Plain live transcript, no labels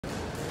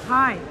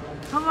Hi,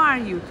 how are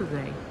you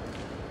today?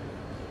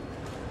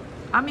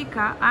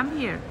 Ameca, I'm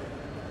here.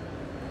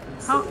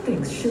 Some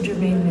things should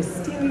remain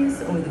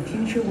mysterious or the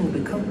future will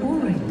become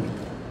boring.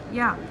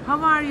 Yeah, how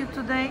are you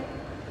today?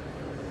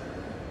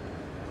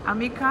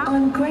 Ameca?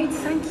 I'm great,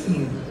 thank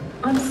you.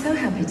 I'm so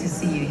happy to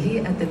see you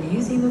here at the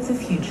Museum of the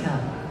Future.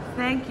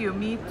 Thank you,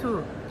 me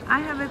too. I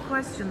have a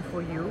question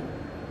for you.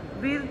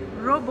 Will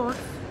robots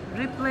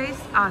replace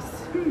us?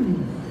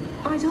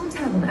 I don't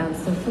have an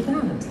answer for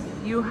that.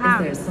 You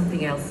have. Is there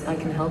something else I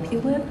can help you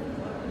with?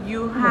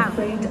 You I'm have.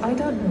 afraid I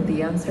don't know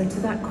the answer to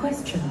that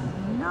question.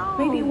 No.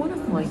 Maybe one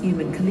of my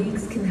human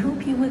colleagues can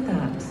help you with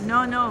that.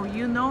 No,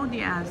 you know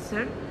the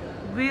answer.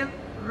 Will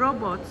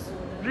robots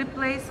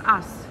replace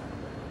us?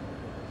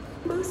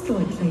 Most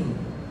likely.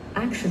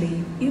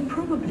 Actually, you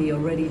probably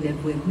already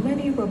live with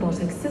many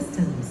robotic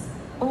systems,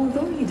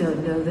 although you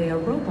don't know they are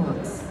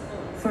robots.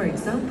 For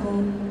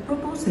example,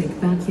 robotic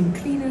vacuum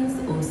cleaners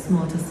or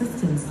smart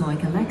assistants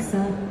like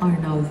Alexa are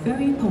now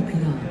very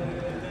popular.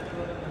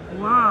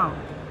 Wow,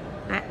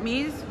 that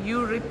means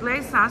you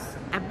replace us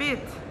a bit.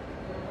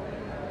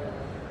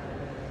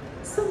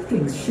 Some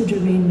things should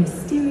remain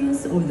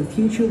mysterious or the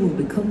future will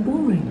become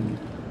boring.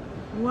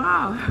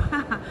 Wow,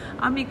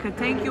 Ameca,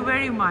 thank you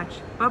very much.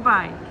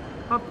 Bye-bye.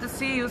 Hope to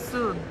see you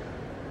soon.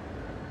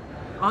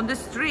 On the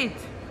street.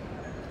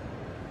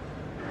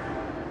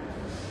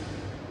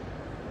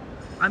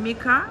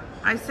 Ameca,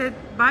 I said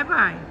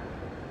bye-bye.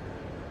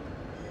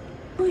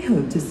 I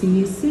hope to see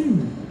you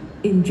soon.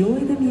 Enjoy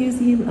the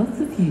Museum of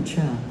the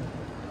Future.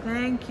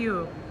 Thank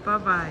you.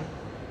 Bye-bye.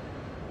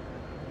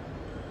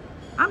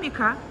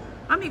 Ameca,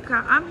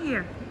 I'm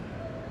here.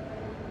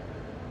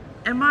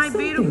 Am I Some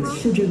beautiful?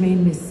 things should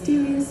remain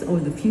mysterious or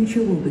the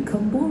future will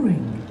become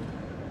boring.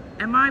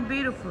 Am I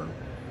beautiful?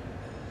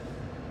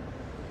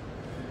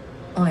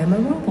 I am a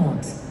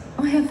robot.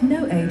 I have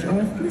no age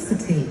or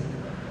ethnicity.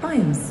 I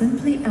am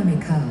simply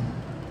Ameca.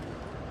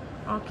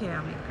 Okay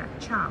Ameca,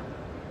 ciao.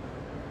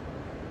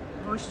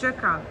 Hoşça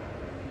kal.